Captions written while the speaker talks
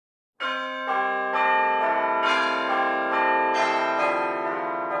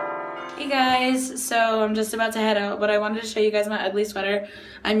Hey guys, so I'm just about to head out, but I wanted to show you guys my ugly sweater.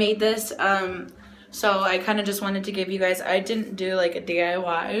 I made this, so I kind of just wanted to give you guys, I didn't do like a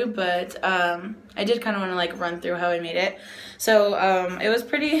DIY, but I did kind of want to like run through how I made it. So it was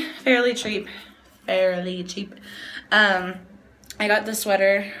fairly cheap. I got the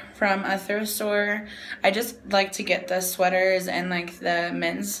sweater from a thrift store. I just like to get the sweaters in like the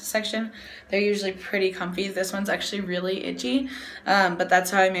men's section. They're usually pretty comfy. This one's actually really itchy, but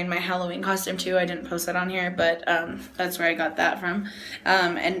that's how I made my Halloween costume too. I didn't post that on here, but that's where I got that from.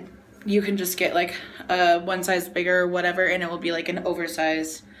 And you can just get like one size bigger or whatever, and it will be like an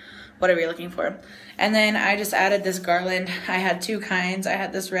oversized whatever you're looking for. And then I just added this garland. I had two kinds. I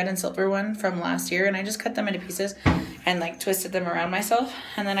had this red and silver one from last year, and I just cut them into pieces and like twisted them around myself.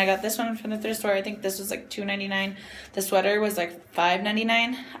 And then I got this one from the thrift store. I think this was like $2.99. The sweater was like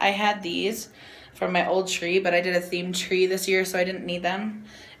 $5.99. I had these from my old tree, but I did a themed tree this year, so I didn't need them.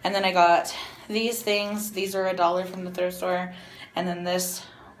 And then I got these things. These are $1 from the thrift store. And then this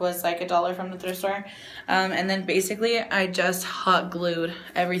was like $1 from the thrift store. And then basically I just hot glued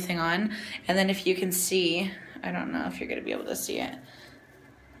everything on. And then if you can see, I don't know if you're gonna be able to see it,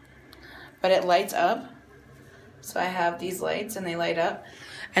 but it lights up. So I have these lights and they light up,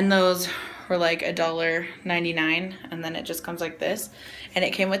 and those were like $1.99, and then it just comes like this, and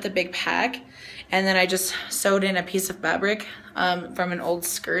it came with a big pack. And then I just sewed in a piece of fabric from an old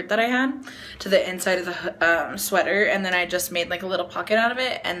skirt that I had to the inside of the sweater, and then I just made like a little pocket out of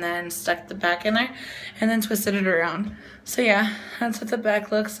it and then stuck the back in there and then twisted it around. So yeah, that's what the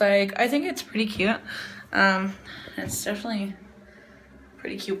back looks like. I think it's pretty cute. It's definitely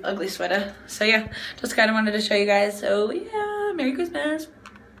pretty cute ugly sweater. So yeah, just kind of wanted to show you guys. So yeah, Merry Christmas.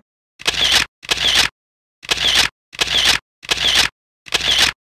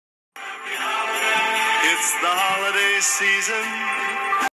 It's the holiday season.